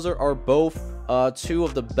Braden Hauser are both two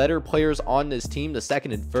of the better players on this team, the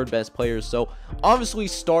second and third best players. So obviously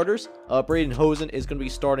starters. Braden Hosen is going to be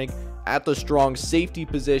starting at the strong safety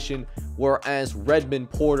position, whereas Redmond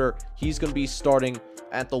Porter, he's going to be starting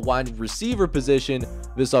at the wide receiver position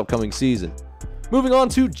this upcoming season. Moving on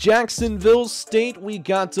to Jacksonville State, we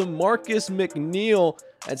got DeMarcus McNeil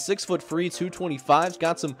at 6'3", 225.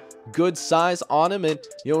 Got some good size on him, and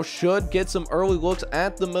should get some early looks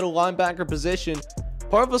at the middle linebacker position.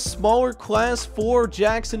 Part of a smaller class for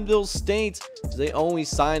Jacksonville State. They only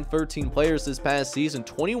signed 13 players this past season,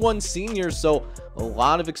 21 seniors, so a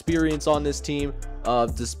lot of experience on this team.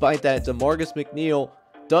 Despite that, DeMarcus McNeil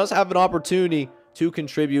does have an opportunity to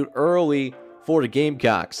contribute early for the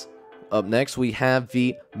Gamecocks. Up next, we have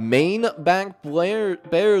the main back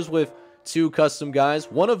Bears with two custom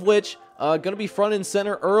guys, one of which going to be front and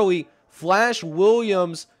center early. Flash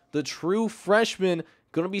Williams, the true freshman,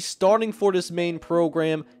 going to be starting for this main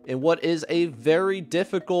program in what is a very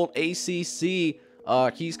difficult ACC.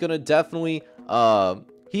 He's going to definitely,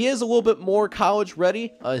 he is a little bit more college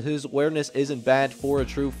ready. His awareness isn't bad for a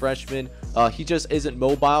true freshman. He just isn't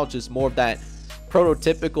mobile, just more of that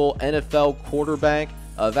prototypical NFL quarterback.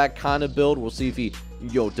 That kind of build. We'll see if he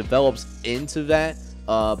develops into that,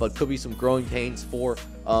 but could be some growing pains for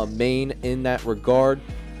Maine in that regard.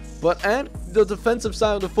 But at the defensive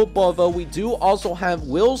side of the football, though, we do also have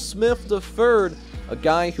Will Smith III, a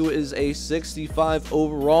guy who is a 65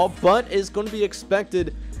 overall, but is going to be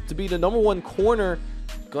expected to be the #1 corner.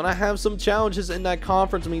 Going to have some challenges in that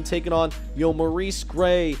conference. I mean, taking on Maurice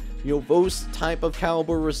Gray, those type of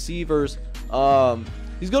caliber receivers.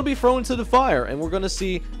 He's going to be thrown to the fire, and we're going to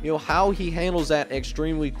see, how he handles that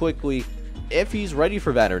extremely quickly, if he's ready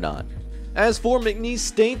for that or not. As for McNeese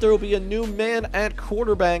State, there will be a new man at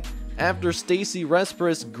quarterback after Stacy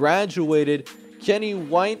Respris graduated. Kenny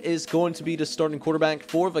White is going to be the starting quarterback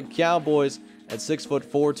for the Cowboys at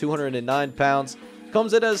 6'4", 209 pounds.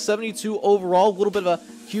 Comes in as 72 overall, a little bit of a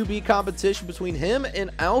QB competition between him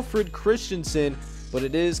and Alfred Christensen, but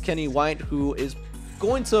it is Kenny White who is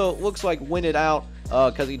going to, looks like, win it out.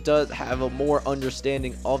 Because he does have a more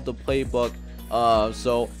understanding of the playbook.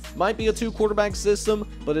 So might be a 2-quarterback system,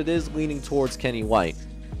 but it is leaning towards Kenny White.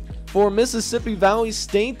 For Mississippi Valley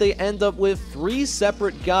State, they end up with 3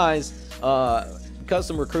 separate guys,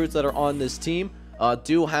 custom recruits that are on this team.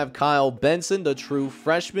 Do have Kyle Benson, the true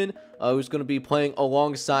freshman, who's going to be playing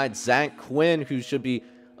alongside Zach Quinn, who should be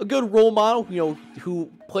a good role model, who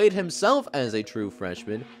played himself as a true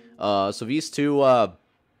freshman. So these two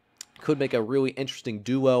could make a really interesting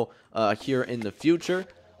duo here in the future.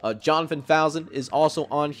 Jonathan Thousand is also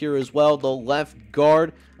on here as well, the left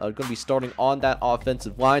guard. Going to be starting on that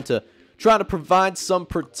offensive line to try to provide some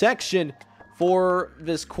protection for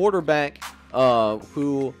this quarterback,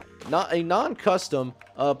 who, not a non-custom,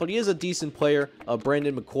 but he is a decent player.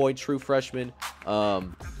 Brandon McCoy, true freshman.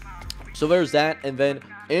 So there's that. And then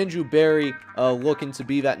Andrew Berry, looking to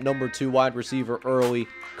be that #2 wide receiver early.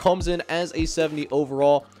 Comes in as a 70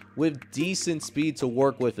 overall, with decent speed to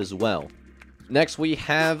work with as well. Next, we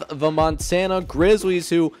have the Montana Grizzlies,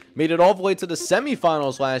 who made it all the way to the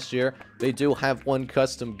semifinals last year. They do have one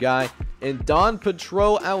custom guy, and Don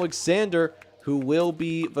Petro Alexander, who will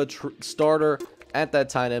be the starter at that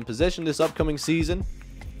tight end position this upcoming season.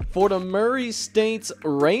 For the Murray State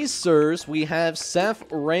Racers, we have Seth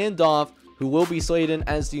Randolph, who will be slated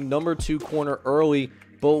as the #2 corner early.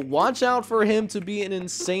 But watch out for him to be an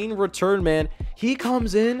insane return man. He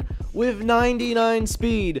comes in with 99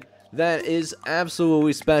 speed. That is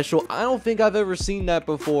absolutely special. I don't think I've ever seen that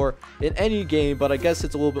before in any game, but I guess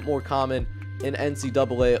it's a little bit more common in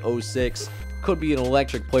NCAA 06. Could be an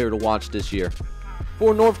electric player to watch this year.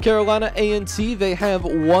 For North Carolina A&T, they have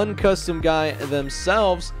one custom guy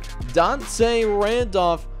themselves, Dante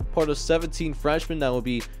Randolph, part of 17 freshmen that will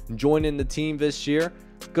be joining the team this year.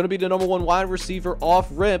 Going to be the #1 wide receiver off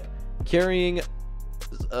rip, carrying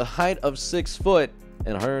a height of 6 foot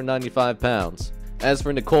and 195 pounds. As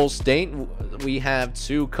for Nicole State, we have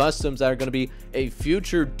 2 customs that are going to be a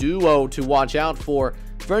future duo to watch out for.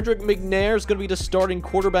 Frederick McNair is going to be the starting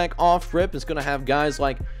quarterback off rip. It's going to have guys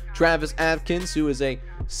like Travis Atkins, who is a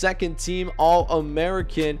second-team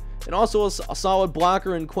All-American, and also a solid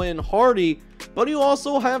blocker in Quinn Hardy. But you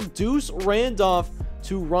also have Deuce Randolph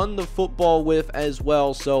to run the football with as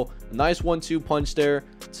well. So nice 1-2 punch there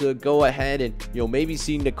to go ahead and maybe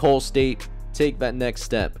see Nicole State take that next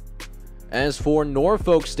step. As for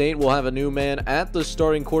Norfolk State, we'll have a new man at the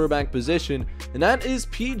starting quarterback position, and that is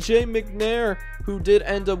PJ McNair, who did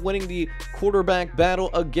end up winning the quarterback battle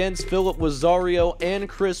against Philip Wazario and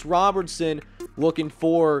Chris Robertson, looking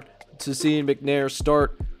for to seeing McNair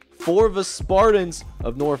start for the Spartans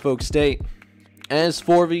of Norfolk State. As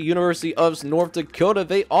for the University of North Dakota,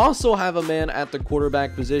 they also have a man at the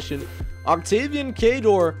quarterback position. Octavian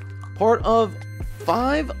Cador, part of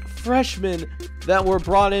 5 freshmen that were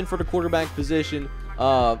brought in for the quarterback position.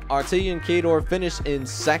 Octavian Cador finished in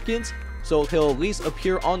 2nd, so he'll at least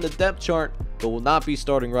appear on the depth chart, but will not be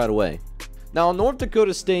starting right away. Now, North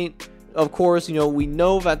Dakota State, of course, we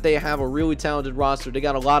know that they have a really talented roster. They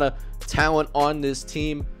got a lot of talent on this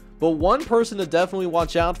team. But one person to definitely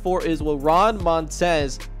watch out for is Rod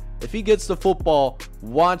Montez. If he gets the football,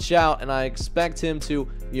 watch out. And I expect him to,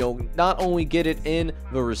 not only get it in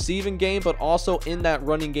the receiving game, but also in that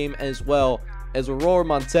running game as well. As Rod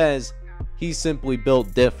Montez, he's simply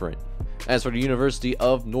built different. As for the University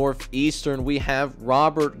of Northeastern, we have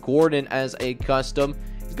Robert Gordon as a custom.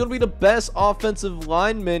 He's going to be the best offensive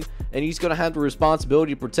lineman, and he's going to have the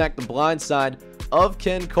responsibility to protect the blind side of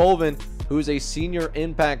Ken Colvin, who is a senior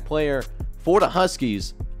impact player for the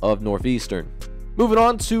Huskies of Northeastern. Moving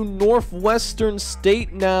on to Northwestern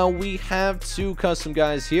State now, we have 2 custom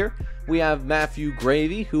guys here. We have Matthew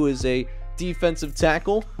Gravy, who is a defensive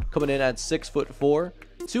tackle, coming in at 6'4",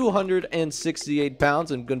 268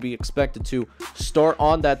 pounds, and going to be expected to start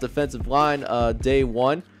on that defensive line day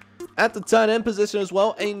 1. At the tight end position as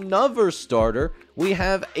well, another starter. We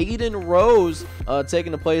have Aiden Rose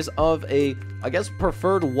taking the place of a,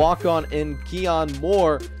 preferred walk-on in Keon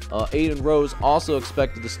Moore. Aiden Rose also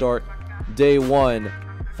expected to start day 1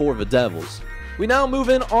 for the Devils. We now move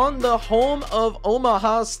in on the home of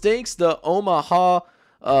Omaha Steaks, the Omaha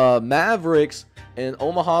Mavericks. And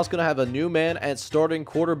Omaha's going to have a new man at starting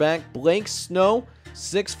quarterback, Blake Snow,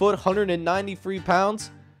 6 foot, 193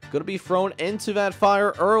 pounds. Going to be thrown into that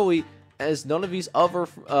fire early, as none of these other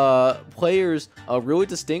players really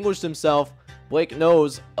distinguished himself. Blake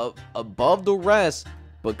knows above the rest,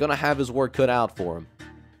 but going to have his work cut out for him.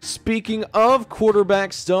 Speaking of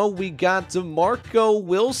quarterbacks, though, we got DeMarco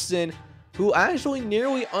Wilson, who actually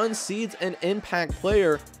nearly unseats an impact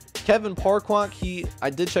player. Kevin Parquak, I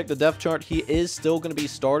did check the depth chart, he is still going to be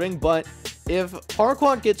starting, but if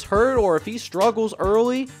Parquak gets hurt or if he struggles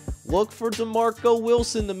early, look for DeMarco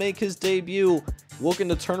Wilson to make his debut, looking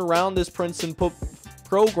to turn around this Princeton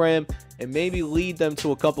program and maybe lead them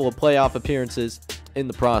to a couple of playoff appearances in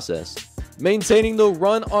the process. Maintaining the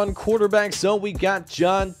run on quarterback zone, we got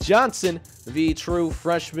John Johnson, the true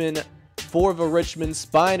freshman for the Richmond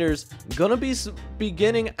Spiders. Gonna be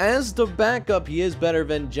beginning as the backup. He is better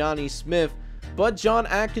than Johnny Smith, but John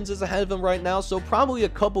Atkins is ahead of him right now, so probably a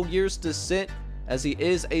couple years to sit, as he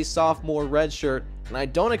is a sophomore redshirt, and I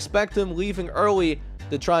don't expect him leaving early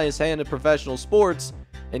to try his hand at professional sports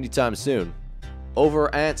anytime soon.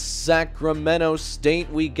 Over at Sacramento State,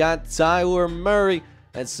 we got Tyler Murray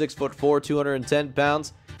at 6'4", 210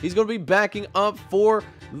 pounds. He's going to be backing up for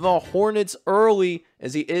the Hornets early,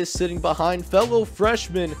 as he is sitting behind fellow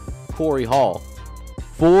freshman Corey Hall.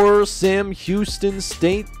 For Sam Houston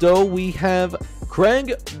State, though, we have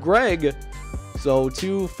Craig Gregg. So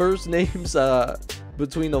 2 first names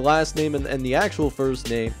between the last name and the actual first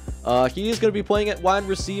name. He is going to be playing at wide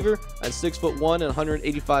receiver at 6'1" and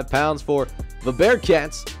 185 pounds for the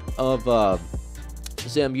Bearcats of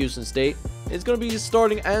Sam Houston State. Is going to be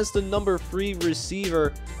starting as the number 3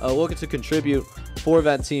 receiver, looking to contribute for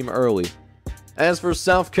that team early. As for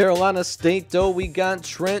South Carolina State, though, we got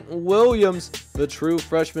Trent Williams, the true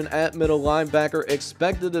freshman at middle linebacker,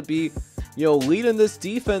 expected to be, leading this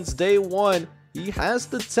defense day 1. He has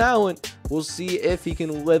the talent. We'll see if he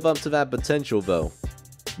can live up to that potential, though.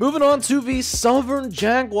 Moving on to the Southern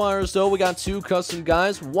Jaguars, though, we got 2 custom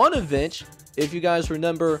guys, one of which, if you guys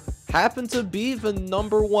remember, happened to be the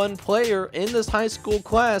number 1 player in this high school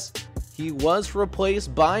class. He was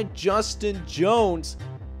replaced by Justin Jones.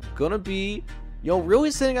 Gonna be,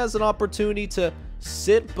 really sitting as an opportunity to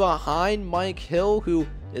sit behind Mike Hill, who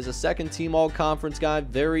is a 2nd-team all-conference guy,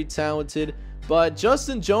 very talented. But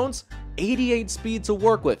Justin Jones, 88 speed to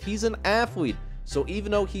work with. He's an athlete. So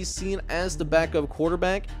even though he's seen as the backup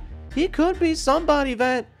quarterback, he could be somebody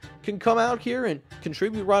that can come out here and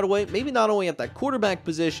contribute right away. Maybe not only at that quarterback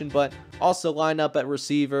position, but also line up at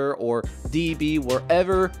receiver or DB,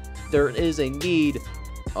 wherever there is a need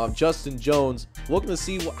of Justin Jones. Looking to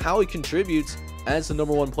see how he contributes as the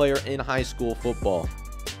number 1 player in high school football.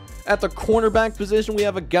 At the cornerback position, we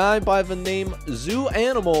have a guy by the name Zoo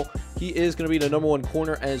Animal. He is going to be the number 1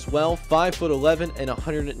 corner as well, 5'11" and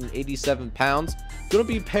 187 pounds. Going to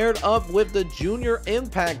be paired up with the junior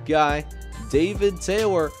impact guy, David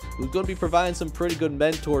Taylor, who's going to be providing some pretty good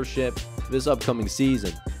mentorship this upcoming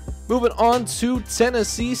season. Moving on to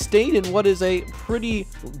Tennessee State and what is a pretty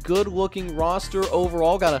good looking roster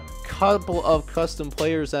overall. Got a couple of custom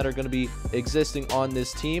players that are going to be existing on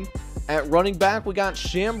this team. At running back, we got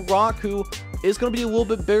Shamrock, who is going to be a little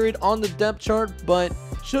bit buried on the depth chart, but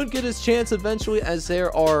should get his chance eventually, as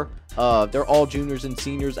they're all juniors and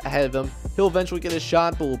seniors ahead of him. He'll eventually get a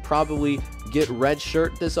shot, but will probably get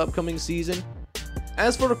redshirt this upcoming season.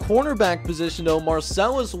 As for the cornerback position, though,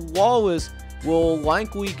 Marcellus Wallace will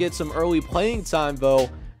likely get some early playing time, though.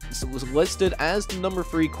 It was listed as the number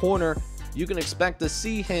 3 corner. You can expect to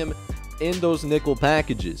see him in those nickel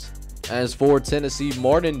packages. As for Tennessee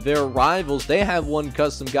Martin, their rivals, they have one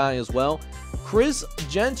custom guy as well. Chris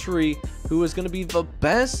Gentry, who is going to be the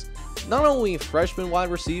best, not only freshman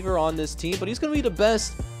wide receiver on this team, but he's going to be the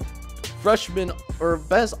best freshman or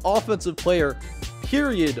best offensive player,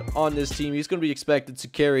 period, on this team. He's going to be expected to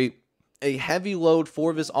carry a heavy load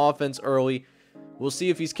for this offense early. We'll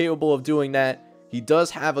see if he's capable of doing that. He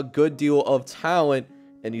does have a good deal of talent,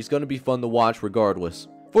 and he's going to be fun to watch regardless.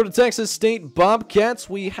 For the Texas State Bobcats,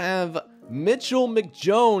 we have Mitchell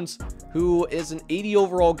McJones, who is an 80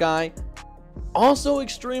 overall guy. Also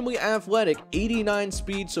extremely athletic, 89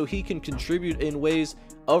 speed, so he can contribute in ways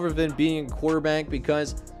other than being a quarterback,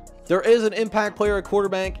 because there is an impact player at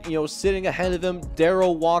quarterback, sitting ahead of him,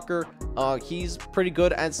 Darrell Walker. He's pretty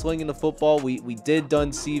good at slinging the football. We did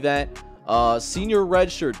see that. Senior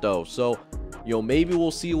redshirt though, so maybe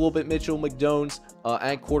we'll see a little bit Mitchell McJones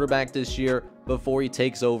at quarterback this year before he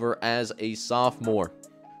takes over as a sophomore.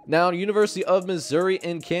 Now, University of Missouri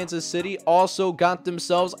in Kansas City also got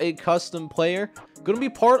themselves a custom player. Going to be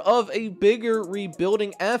part of a bigger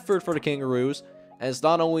rebuilding effort for the Kangaroos, as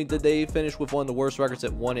not only did they finish with one of the worst records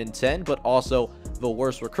at 1-10, but also the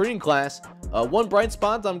worst recruiting class. One bright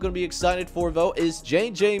spot I'm going to be excited for, though, is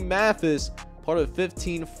J.J. Mathis, part of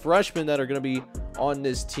 15 freshmen that are going to be on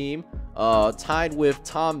this team, tied with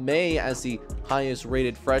Tom May as the highest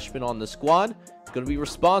rated freshman on the squad. It's going to be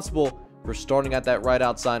responsible for starting at that right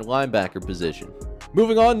outside linebacker position.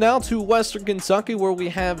 Moving on now to Western Kentucky, where we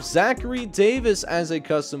have Zachary Davis as a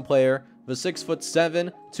custom player, the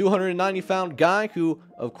 6'7", 290-pound guy who,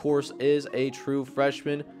 of course, is a true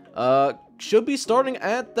freshman. Should be starting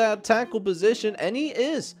at that tackle position, and he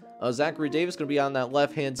is. Zachary Davis going to be on that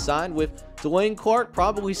left-hand side, with Delane Clark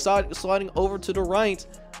probably sliding over to the right.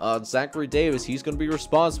 Zachary Davis, he's going to be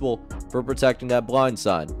responsible for protecting that blind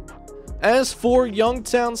side. As for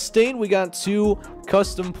Youngstown State, we got 2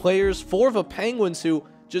 custom players for the Penguins, who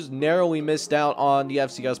just narrowly missed out on the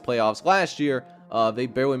FCS playoffs last year. They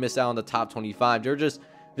barely missed out on the top 25.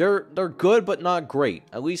 They're good, but not great.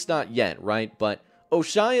 At least not yet, right? But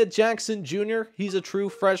Oshia Jackson Jr., he's a true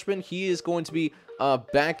freshman. He is going to be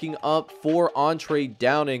backing up for Andre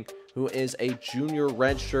Downing, who is a junior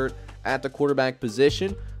redshirt at the quarterback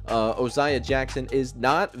position. Oshia Jackson is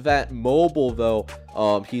not that mobile, though.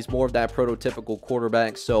 He's more of that prototypical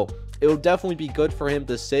quarterback, so it'll definitely be good for him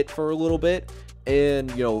to sit for a little bit and,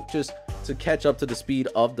 just to catch up to the speed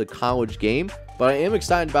of the college game. But I am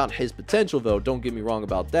excited about his potential, though. Don't get me wrong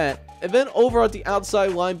about that. And then over at the outside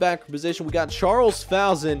linebacker position, we got Charles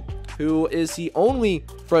Falzon, who is the only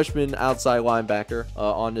freshman outside linebacker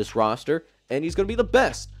on this roster, and he's going to be the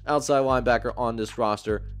best outside linebacker on this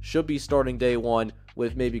roster. Should be starting day 1,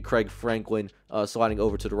 with maybe Craig Franklin sliding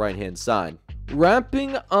over to the right-hand side.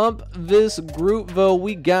 Wrapping up this group, though,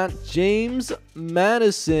 we got James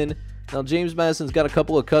Madison. Now, James Madison's got a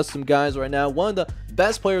couple of custom guys right now. One of the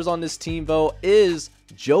best players on this team, though, is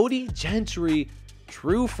Jody Gentry,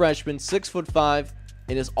 true freshman, 6'5",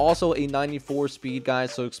 and is also a 94 speed guy.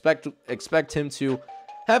 So expect him to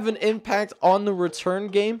have an impact on the return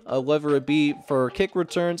game, whether it be for kick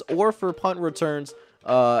returns or for punt returns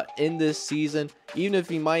in this season. Even if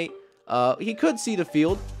he could see the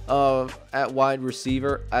field at wide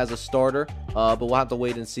receiver as a starter, but we'll have to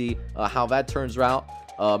wait and see how that turns out.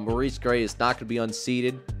 Maurice Gray is not going to be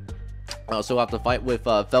unseated, so we'll have to fight with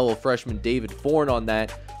fellow freshman David Foreign on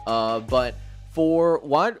that. But for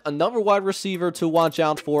another wide receiver to watch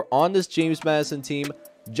out for on this James Madison team,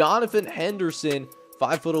 Jonathan Henderson,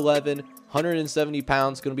 5'11", 170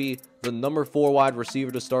 pounds, going to be the number 4 wide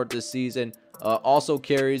receiver to start this season. Also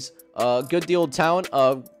carries a good deal of talent.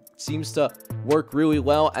 Seems to work really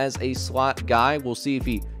well as a slot guy. We'll see if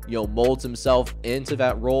he molds himself into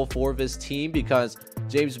that role for this team, because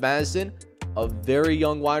James Madison, a very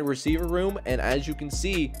young wide receiver room, and as you can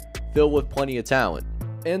see, filled with plenty of talent.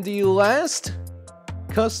 And the last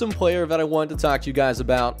custom player that I wanted to talk to you guys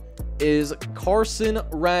about is Carson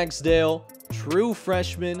Ragsdale, true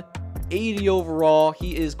freshman, 80 overall.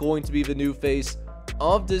 He is going to be the new face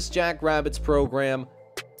of this Jackrabbits program,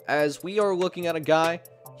 as we are looking at a guy.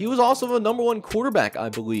 he was also the #1 quarterback, I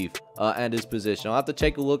believe, at his position. I'll have to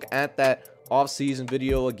take a look at that offseason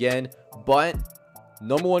video again, but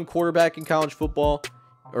 #1 quarterback in college football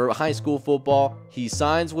or high school football. He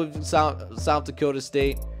signs with South Dakota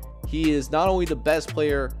State. He is not only the best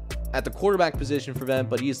player at the quarterback position for them,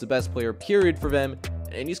 but he is the best player period for them,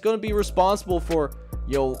 and he's going to be responsible for,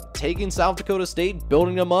 you know, taking South Dakota State,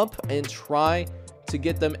 building them up, and try to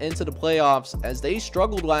get them into the playoffs, as they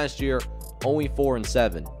struggled last year, only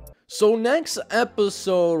 4-7. So next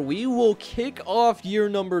episode, we will kick off year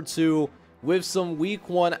number 2 with some week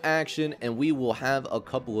 1 action, and we will have a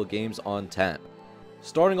couple of games on tap.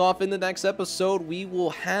 Starting off in the next episode, we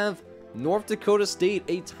will have North Dakota State,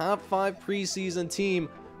 a top 5 preseason team,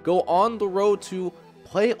 go on the road to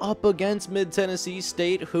play up against Mid-Tennessee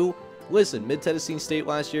State, who, listen, Mid-Tennessee State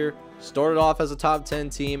last year started off as a top 10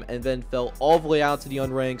 team and then fell all the way out to the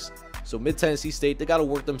unranks. So Mid-Tennessee State, they got to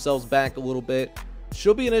work themselves back a little bit.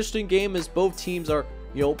 Should be an interesting game, as both teams are,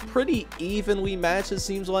 you know, pretty evenly matched, it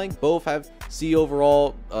seems like. Both have C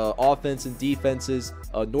overall offense and defenses.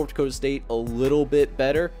 North Dakota State a little bit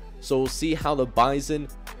better. So we'll see how the Bison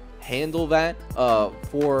handle that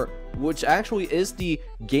for which actually is the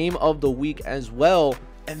game of the week as well.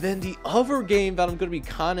 And then the other game that I'm going to be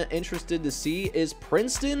kind of interested to see is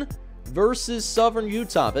Princeton versus Southern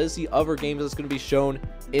Utah. That is the other game that's going to be shown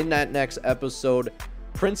in that next episode.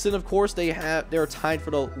 Princeton, of course, they're tied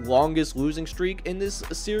for the longest losing streak in this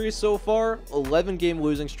series so far, 11-game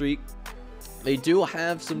losing streak. They do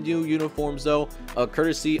have some new uniforms though,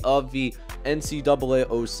 courtesy of the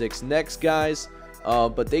NCAA 06 Next guys.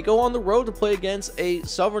 But they go on the road to play against a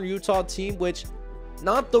Southern Utah team, which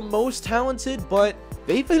not the most talented, but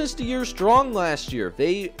they finished the year strong last year.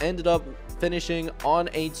 They ended up finishing on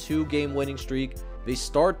a 2-game winning streak. They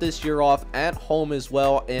start this year off at home as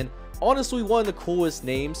well, and honestly, one of the coolest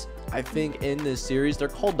names, I think, in this series. They're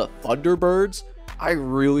called the Thunderbirds. I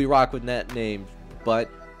really rock with that name. But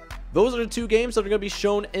those are the 2 games that are going to be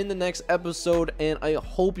shown in the next episode, and I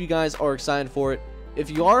hope you guys are excited for it. If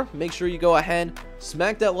you are, make sure you go ahead,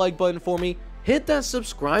 smack that like button for me. Hit that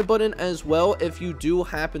subscribe button as well if you do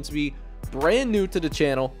happen to be brand new to the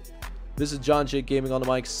channel. This is John J Gaming on the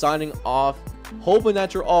mic, signing off. Hoping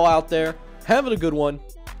that you're all out there having a good one.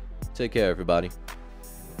 Take care, everybody.